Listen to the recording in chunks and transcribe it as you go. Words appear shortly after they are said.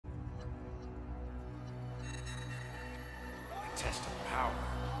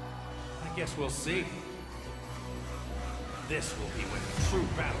Guess we'll see. This will be when the true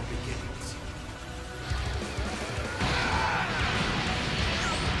battle begins.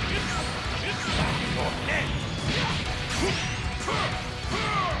 Your head!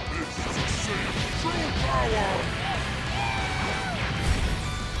 This is a sign of true power!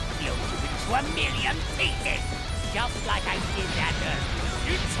 Blows into a million pieces! Just like I did that earlier.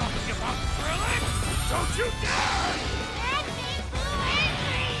 You talking about thrilling? Don't you dare!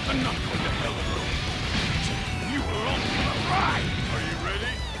 I'm not going to hell alone. You alone for the ride! Are you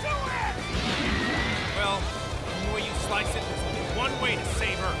ready? Do it! Well, the way you slice it, there's only one way to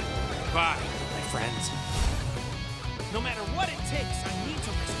save Earth. Bye, my friends. No matter what it takes, I need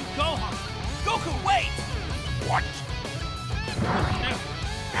to rescue Gohan. Goku, wait! What?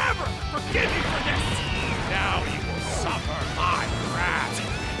 Never forgive me for this! Now you will suffer my wrath.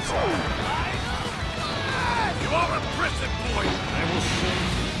 You are a prison boy! I will show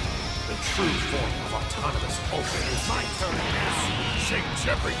you the true form of autonomous open. It's my turn now. Change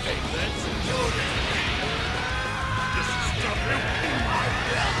everything, then! This is the